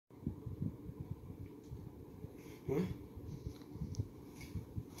Huh?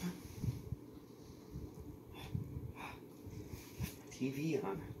 TV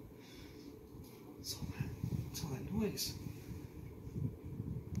on. What's all that noise?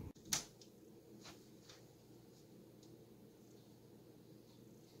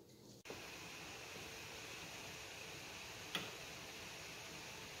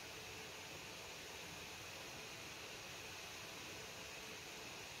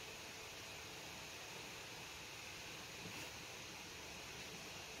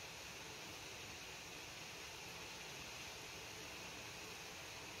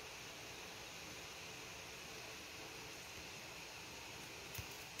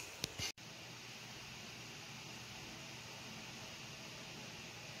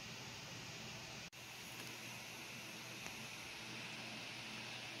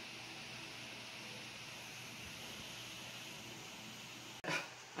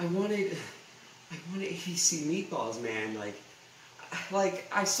 I wanted ABC meatballs, man. Like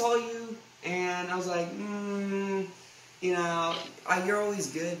I saw you, and I was like, you know, you're always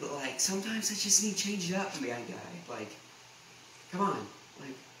good, but like sometimes I just need to change it up, man, guy. Like, come on,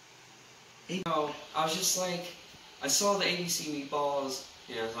 like, you know, I was just like, I saw the ABC meatballs,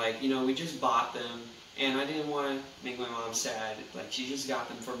 and I was like, you know, we just bought them, and I didn't want to make my mom sad. Like, she just got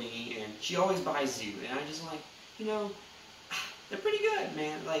them for me, and she always buys you, and I just like, you know. They're pretty good,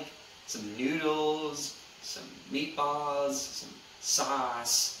 man. Like, some noodles, some meatballs, some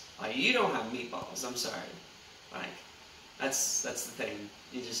sauce. Like, you don't have meatballs, I'm sorry. Like, that's the thing.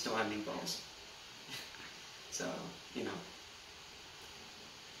 You just don't have meatballs. So, you know.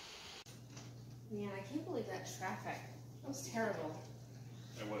 Man, I can't believe that traffic. That was terrible.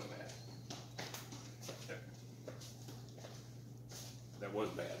 That was bad. That was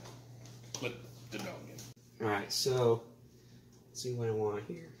bad. Let the dog in. Alright, so... let's see what I want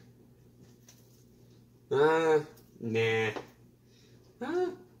here. Nah.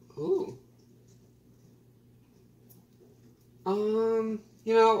 Ooh.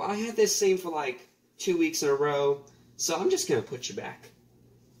 You know, I had this same for like 2 weeks in a row, so I'm just gonna put you back.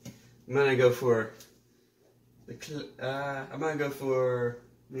 I'm gonna go for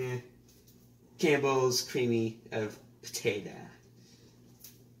Campbell's creamy of potato.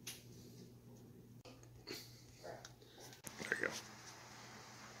 There you go.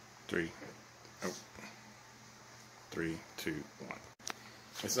 3, 2, 1.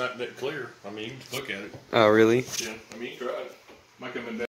 It's not that clear. I mean, you can look at it. Oh, really? Yeah. I mean, you try it. Might come in